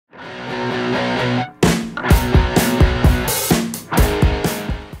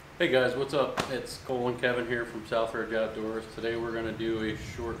Hey guys, what's up? It's Cole and Kevin here from South Ridge Outdoors. Today we're going to do a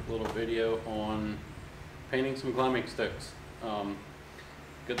short little video on painting some climbing sticks.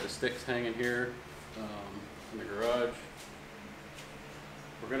 Got the sticks hanging here in the garage.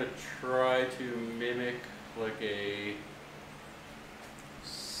 We're going to try to mimic like a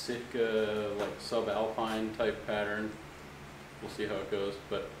Sitka, like subalpine type pattern. We'll see how it goes.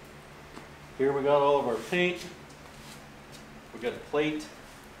 But here we got all of our paint. We got a plate.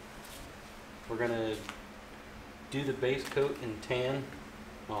 We're gonna do the base coat in tan.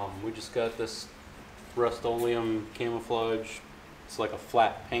 We just got this Rust-Oleum camouflage. It's like a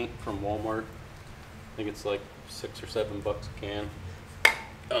flat paint from Walmart. I think it's like $6 or $7 a can.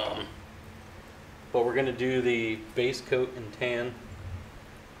 But we're gonna do the base coat in tan,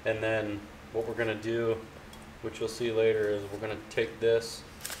 and then what we're gonna do, which you'll see later, is we're gonna take this,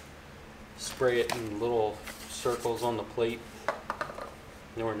 spray it in little circles on the plate.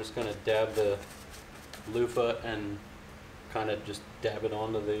 Then we're just going to dab the loofah and kind of just dab it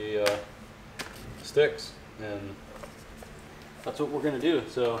onto the sticks, and that's what we're going to do.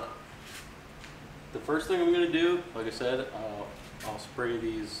 So the first thing I'm going to do, like I said, I'll spray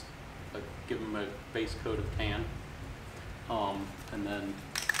these, give them a base coat of tan, and then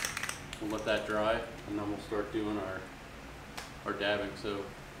we'll let that dry, and then we'll start doing our dabbing. So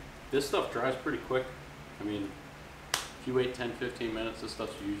this stuff dries pretty quick. I mean, if you wait 10-15 minutes, this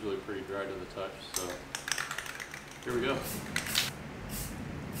stuff's usually pretty dry to the touch. So here we go. I'll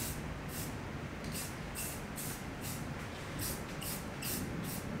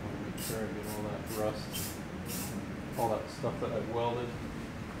make sure I get all that rust, all that stuff that I've welded,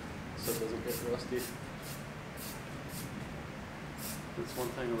 so it doesn't get rusty. That's one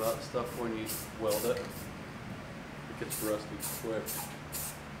thing about stuff when you weld it, it gets rusty quick.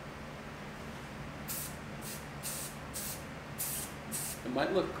 It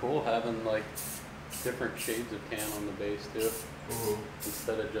might look cool having like different shades of tan on the base too. Ooh.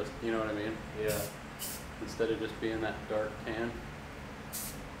 Instead of just, you know what I mean? Yeah. Instead of just being that dark tan.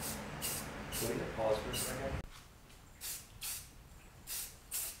 Can we pause for a second?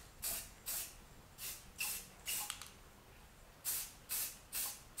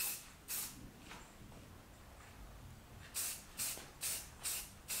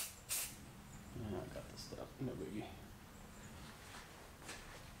 Yeah, I got this stuff. No biggie.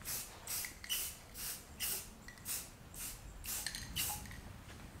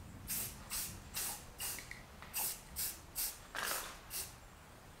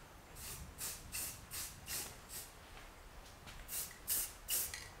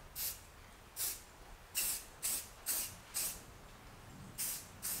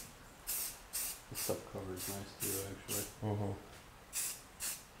 This stuff covers nice too, actually.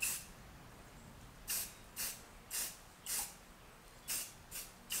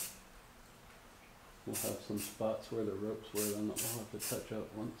 We'll have some spots where the ropes were, then we'll have to touch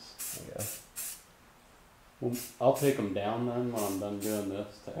up once. Yeah. Well, I'll take them down then when I'm done doing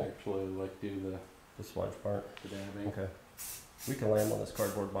this to actually like do The smudge part. the dabbing. Okay. We can lay them on this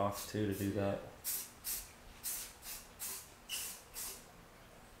cardboard box too to do that.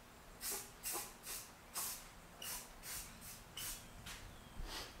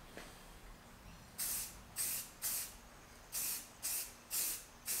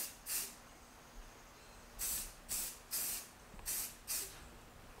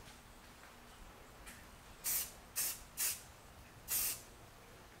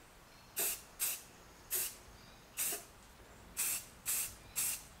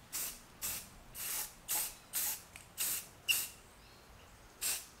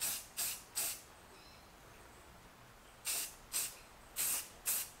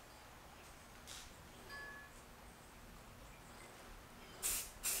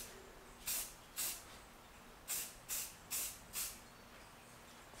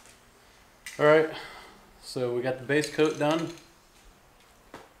 Alright, so we got the base coat done.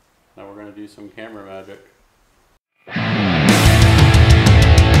 Now we're going to do some camera magic.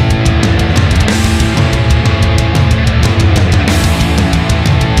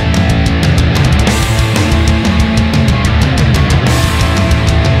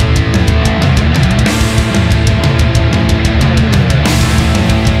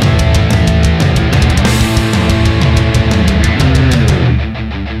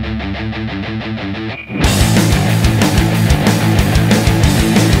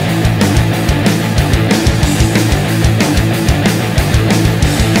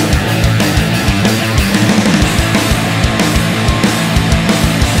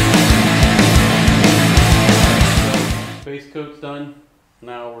 Base coat's done.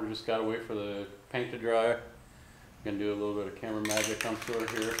 Now we're just gotta wait for the paint to dry. Gonna do a little bit of camera magic, I'm sure,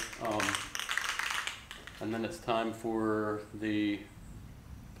 here. And then it's time for the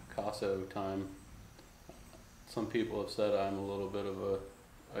Picasso time. Some people have said I'm a little bit of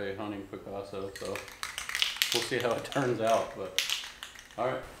a hunting Picasso, so we'll see how it turns out, but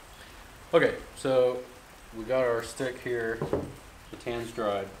alright. Okay, so we got our stick here, the tan's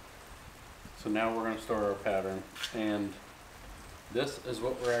dried. So now we're gonna start our pattern, and this is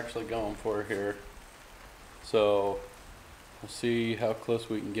what we're actually going for here. So we'll see how close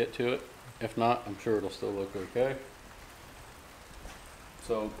we can get to it. If not, I'm sure it'll still look okay.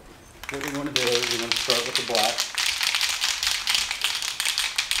 So what we want to do is we're going to start with the black.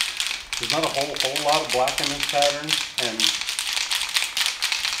 There's not a whole lot of black in this pattern, and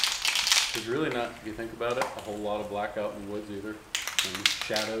there's really not, if you think about it, a whole lot of black out in the woods either, and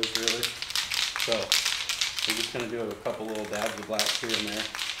shadows really. So we're just going to do a couple little dabs of black here and there.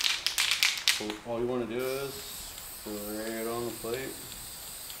 So all you want to do is spray it on the plate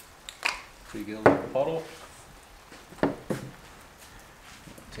so you get a little puddle.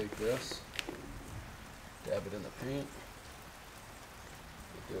 Take this, dab it in the paint,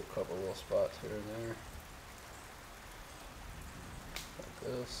 do a couple little spots here and there, like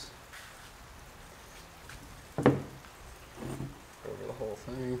this, over the whole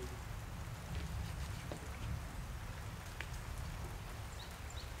thing.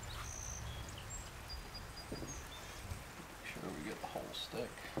 Make sure we get the whole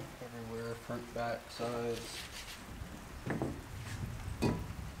stick everywhere, front, back, sides.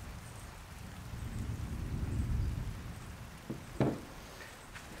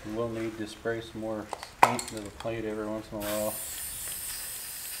 We'll need to spray some more paint to the plate every once in a while.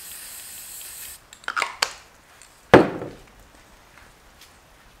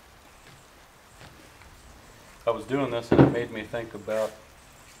 I was doing this and it made me think about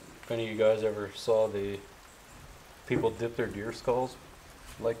if any of you guys ever saw the people dip their deer skulls.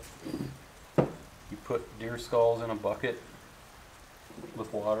 Like, you put deer skulls in a bucket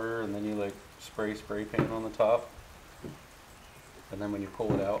with water and then you like spray paint on the top. And then when you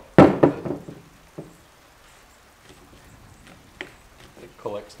pull it out, it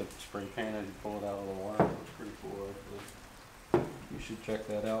collects the spray paint as you pull it out of the water. It's pretty cool, actually. You should check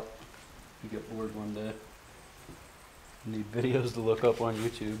that out if you get bored one day. You need videos to look up on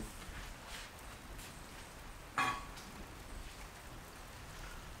YouTube.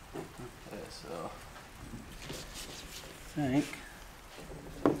 Okay, so I think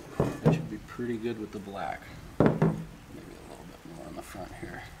that should be pretty good with the black. On the front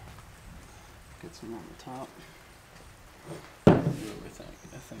here. Get some on the top. What do we think?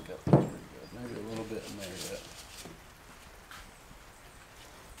 I think that looks pretty good. Maybe a little bit in there yet.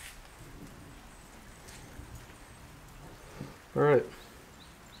 Alright.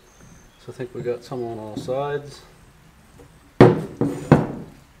 So I think we got some on all sides.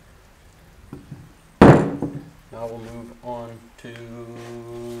 Now we'll move on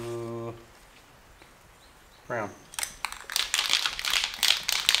to brown.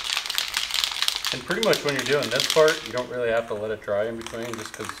 And pretty much when you're doing this part, you don't really have to let it dry in between,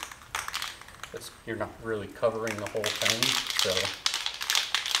 just because you're not really covering the whole thing. So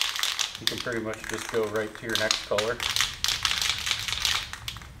you can pretty much just go right to your next color.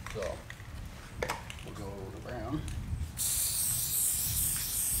 So we'll go over to brown.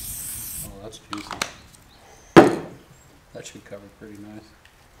 Oh, that's juicy. That should cover pretty nice.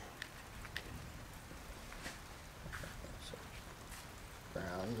 So,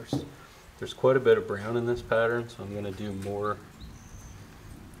 brown. There's quite a bit of brown in this pattern, so I'm going to do more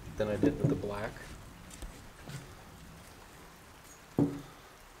than I did with the black.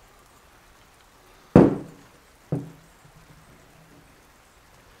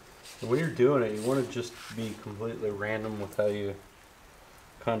 When you're doing it, you want to just be completely random with how you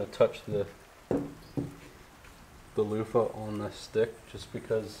kind of touch the loofah on the stick, just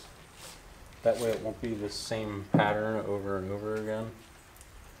because that way it won't be the same pattern over and over again.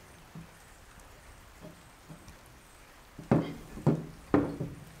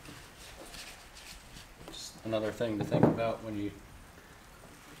 Another thing to think about when you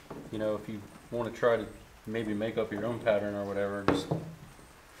know, if you want to try to maybe make up your own pattern or whatever, just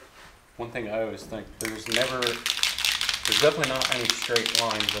one thing I always think, there's definitely not any straight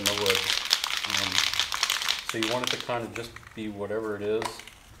lines in the woods. So you want it to kind of just be whatever it is,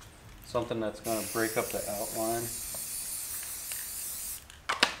 something that's going to break up the outline.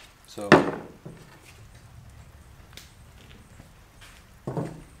 So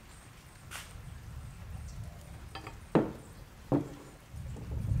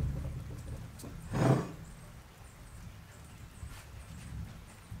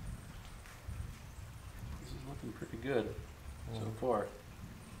looking pretty good so far.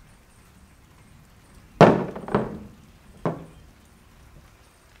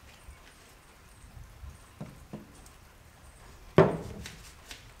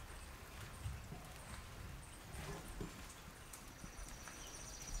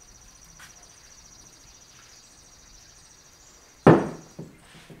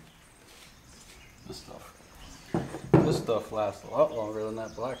 This stuff lasts a lot longer than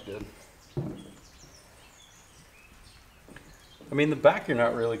that black did. I mean, the back you're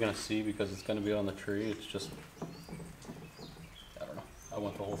not really going to see because it's going to be on the tree. It's just, I don't know. I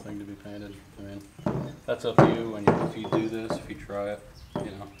want the whole thing to be painted. I mean, that's up to you if you do this, if you try it,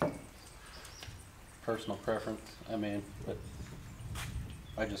 you know. Personal preference, I mean, but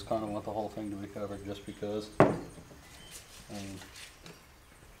I just kind of want the whole thing to be covered just because.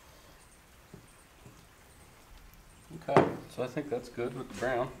 Okay, so I think that's good with the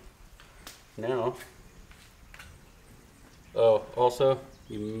brown. Now, oh, also,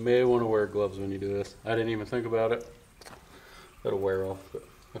 you may want to wear gloves when you do this. I didn't even think about it. That'll wear off. But,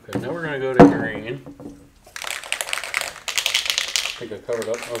 okay, now we're going to go to green. I think I covered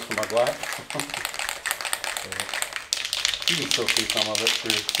up most of my black. You can still see some of it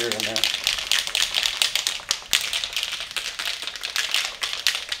through here and there.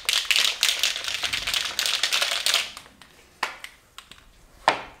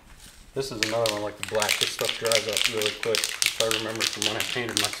 This is another one like the black. This stuff dries up really quick, if I remember from when I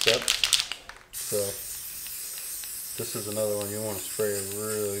painted my steps. So this is another one you want to spray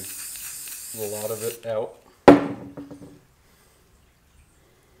a lot of it out.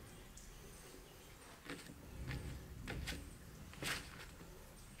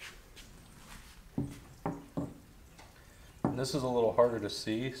 And this is a little harder to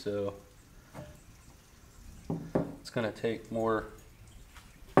see, so it's going to take more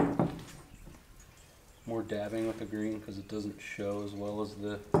dabbing with the green because it doesn't show as well as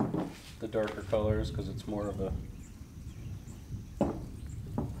the darker colors, because it's more of a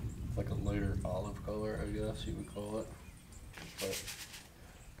like a lighter olive color, I guess you would call it. But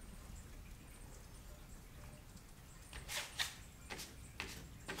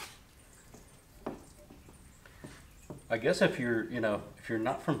I guess if you're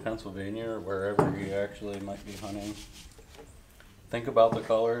not from Pennsylvania or wherever you actually might be hunting, think about the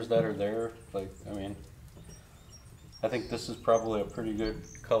colors that are there. Like, I mean, I think this is probably a pretty good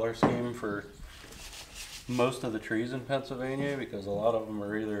color scheme for most of the trees in Pennsylvania, because a lot of them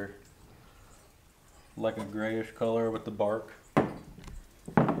are either like a grayish color with the bark,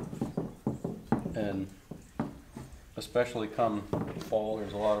 and especially come fall,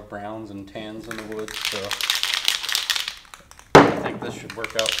 there's a lot of browns and tans in the woods, so I think this should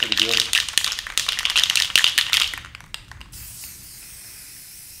work out pretty good.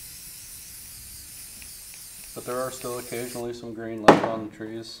 But there are still occasionally some green left on the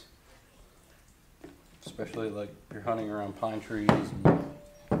trees, especially like if you're hunting around pine trees, and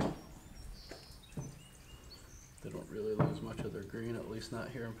they don't really lose much of their green, at least not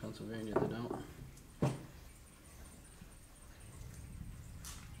here in Pennsylvania, they don't.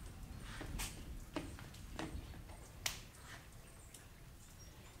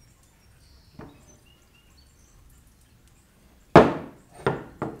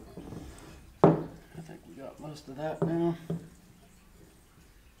 Got most of that now.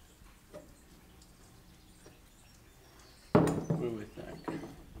 What do we think?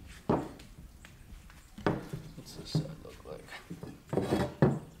 What's this side look like?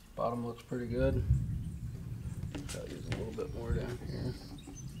 Bottom looks pretty good. I'll use a little bit more down here.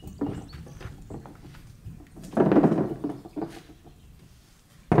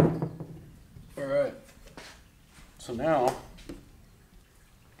 Alright. So now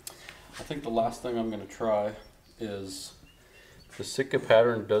I think the last thing I'm going to try is, the Sitka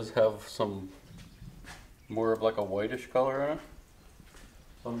pattern does have some more of like a whitish color in it.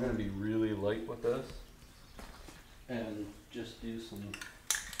 So I'm going to be really light with this and just do some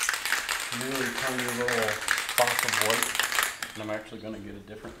really tiny little spots of white. And I'm actually going to get a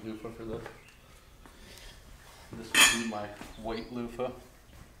different loofah for this. This would be my white loofah.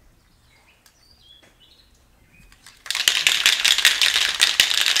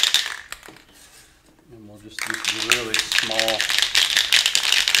 And we'll just do some really small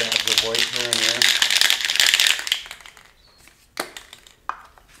dabs of white here and there.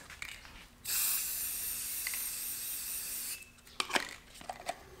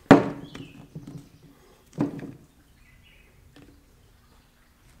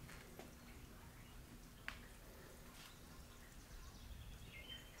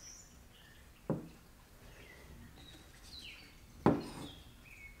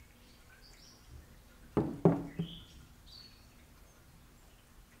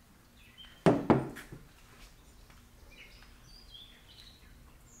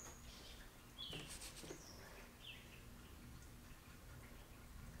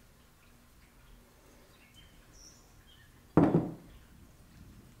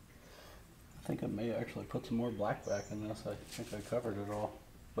 think I may actually put some more black back in this. I think I covered it all,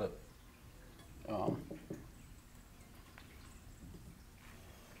 but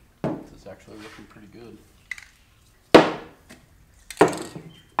this is actually looking pretty good.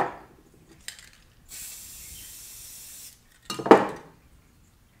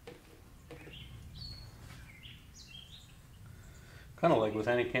 Kind of like with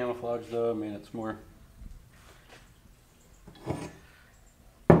any camouflage though, I mean it's more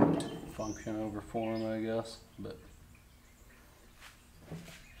function over form, I guess, but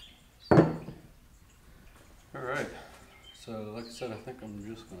alright, so like I said, I think I'm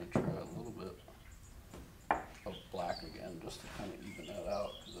just going to try a little bit of black again just to kind of even that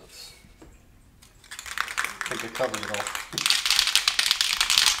out, because that's, I think I covered it all.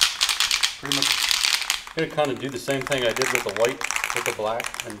 Pretty much going to kind of do the same thing I did with the white, with the black,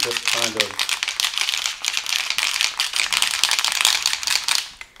 and just kind of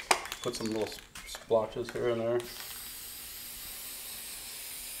put some little splotches here and there.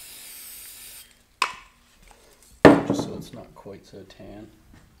 Just so it's not quite so tan.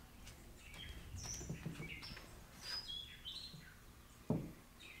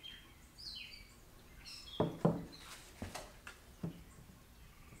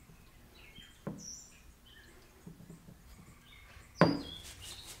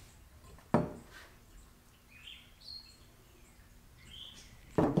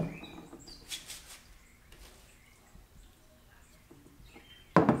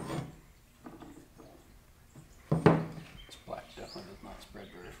 Definitely does not spread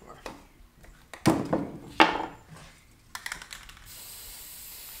very far.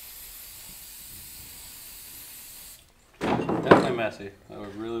 Definitely messy. I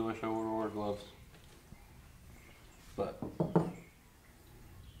would really wish I would have wore gloves. But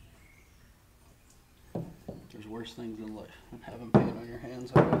there's worse things in life than having paint on your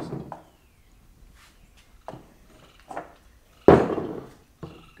hands, I guess.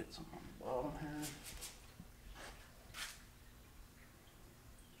 Get some on the bottom here.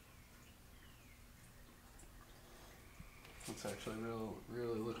 It's actually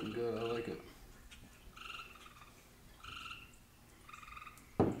really looking good. I like it.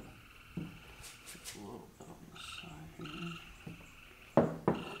 Just a little bit on the side here.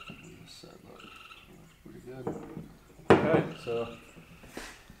 And this side looks pretty good. Okay, so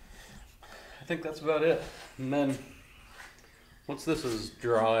I think that's about it. And then once this is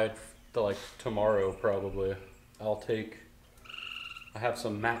dried, to like tomorrow probably, I have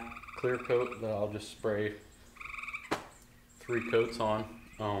some matte clear coat that I'll just spray 3 coats on,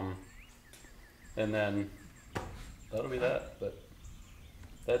 and then that'll be that. But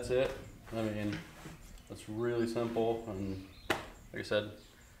that's it. I mean, it's really simple, and like I said,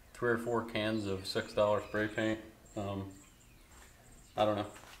 3 or 4 cans of $6 spray paint. I don't know,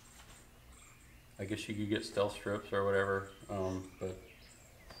 I guess you could get stealth strips or whatever, but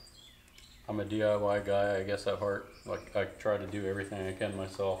I'm a DIY guy, I guess, at heart. Like, I try to do everything I can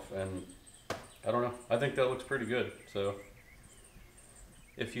myself, and I don't know, I think that looks pretty good. So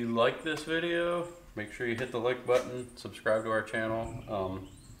if you like this video, make sure you hit the like button, subscribe to our channel.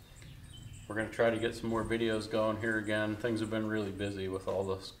 We're going to try to get some more videos going here again. Things have been really busy with all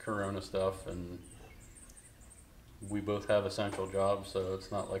this Corona stuff, and we both have essential jobs, so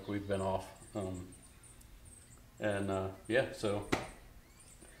it's not like we've been off. Yeah, so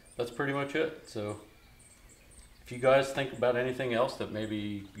that's pretty much it. So if you guys think about anything else that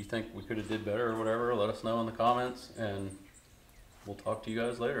maybe you think we could have did better or whatever, let us know in the comments, and we'll talk to you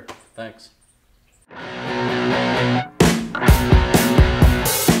guys later. Thanks.